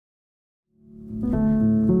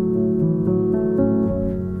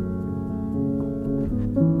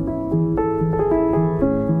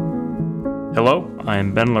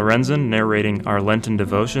am Ben Lorenzen, narrating our Lenten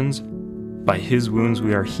devotions, By His Wounds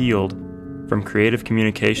We Are Healed, from Creative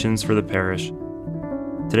Communications for the Parish.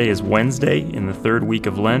 Today is Wednesday in the third week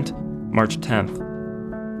of Lent, March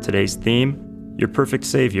 10th. Today's theme, Your Perfect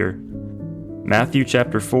Savior. Matthew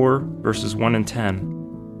chapter 4, verses 1 and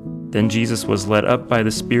 10. Then Jesus was led up by the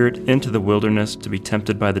Spirit into the wilderness to be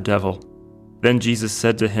tempted by the devil. Then Jesus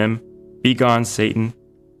said to him, Begone, Satan.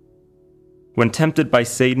 When tempted by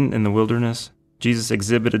Satan in the wilderness, Jesus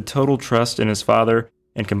exhibited total trust in his Father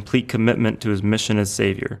and complete commitment to his mission as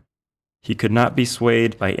Savior. He could not be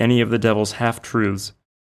swayed by any of the devil's half-truths.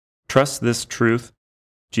 Trust this truth.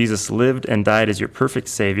 Jesus lived and died as your perfect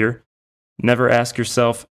Savior. Never ask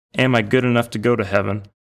yourself, am I good enough to go to heaven?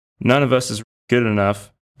 None of us is good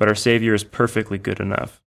enough, but our Savior is perfectly good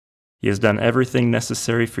enough. He has done everything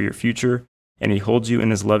necessary for your future, and He holds you in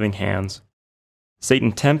His loving hands.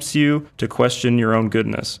 Satan tempts you to question your own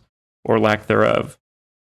goodness, or lack thereof.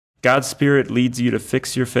 God's Spirit leads you to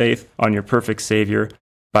fix your faith on your perfect Savior,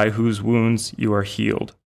 by whose wounds you are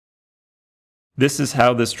healed. This is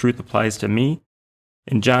how this truth applies to me.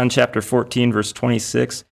 In John chapter 14, verse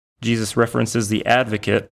 26, Jesus references the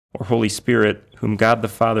Advocate, or Holy Spirit, whom God the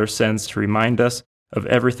Father sends to remind us of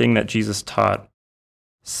everything that Jesus taught.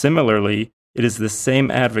 Similarly, it is this same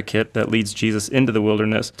Advocate that leads Jesus into the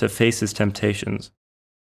wilderness to face his temptations.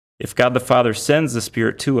 If God the Father sends the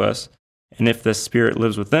Spirit to us, and if the Spirit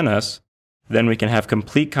lives within us, then we can have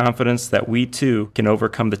complete confidence that we too can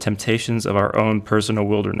overcome the temptations of our own personal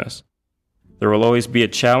wilderness. There will always be a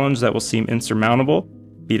challenge that will seem insurmountable,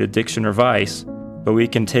 be it addiction or vice, but we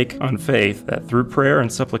can take on faith that through prayer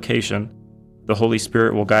and supplication, the Holy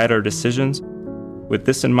Spirit will guide our decisions. With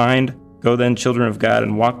this in mind, go then, children of God,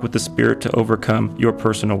 and walk with the Spirit to overcome your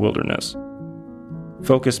personal wilderness.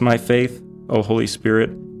 Focus my faith, O Holy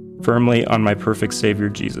Spirit, firmly on my perfect Savior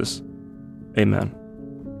Jesus. Amen.